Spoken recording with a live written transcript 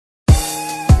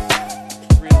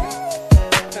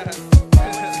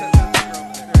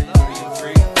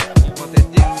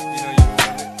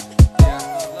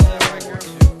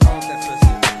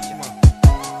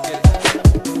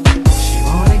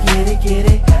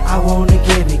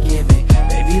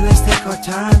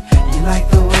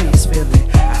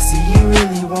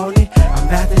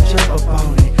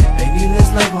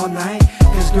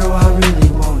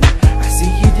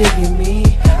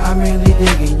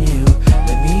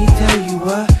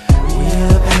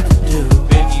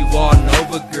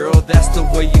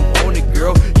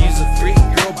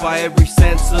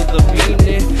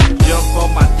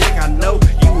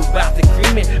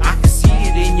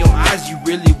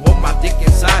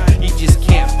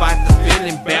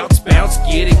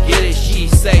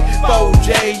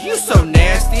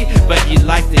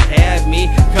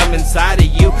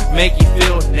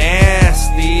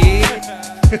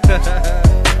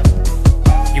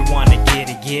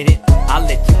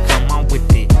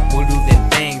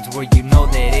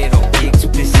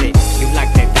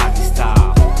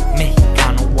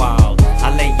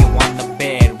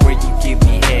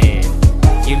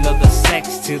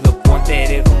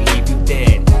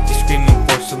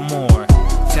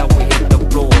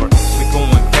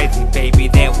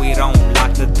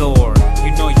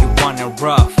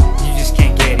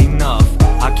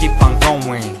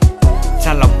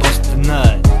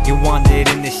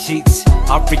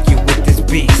I'll freak you with this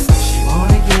beast. She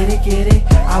wanna get it,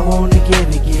 I wanna give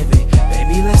it.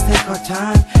 Baby, let's take our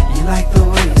time, you like the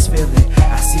way it's feeling.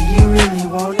 I see you really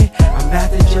want it, I'm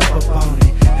about to jump up on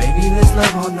it. Baby, let's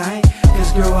love all night,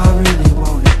 cause girl, I really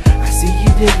want it. I see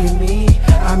you digging me,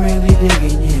 I'm really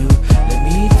digging you. Let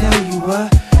me tell you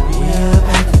what we're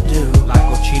about to do. La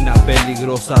cochina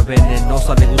peligrosa,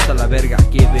 venenosa, le gusta la verga.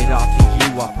 Give it all to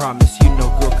you, I promise you no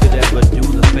girl could ever do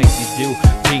the things you do.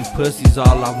 Pink pussy's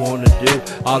all I wanna do,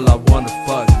 all I wanna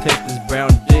fuck. Take this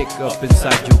brown dick up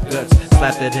inside your guts,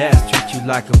 slap that ass, treat you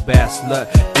like a bad slut.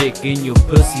 Dick in your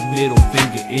pussy, middle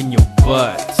finger in your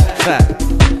butt.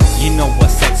 You know what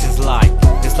sex is like,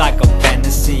 it's like a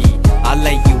fantasy. I'll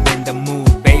lay you in the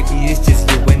mood, baby, it's just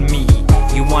you and me.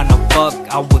 You wanna fuck,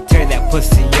 I will tear that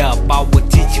pussy up. I will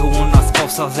teach you unas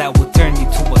cosas that will turn you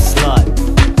to a slut.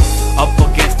 Up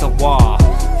against the wall,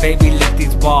 baby, lick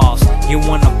these balls. You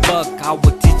wanna fuck, I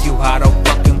will teach you how to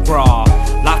fucking crawl.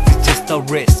 Life is just a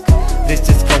risk, let's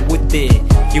just go with it.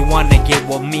 You wanna get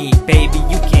with me, baby,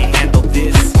 you can't handle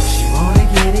this. She wanna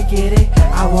get it,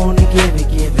 I wanna give it.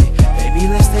 Baby,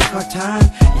 let's take our time,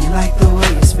 you like the way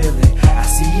it's feeling. I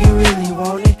see you really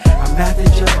want it, I'm about to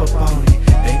jump up on it.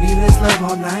 Baby, let's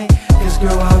love all night, cause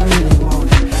girl, I really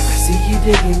want it. I see you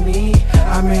digging me,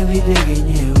 I'm really digging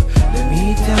you. Let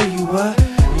me tell you what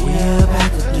we're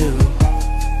about to do.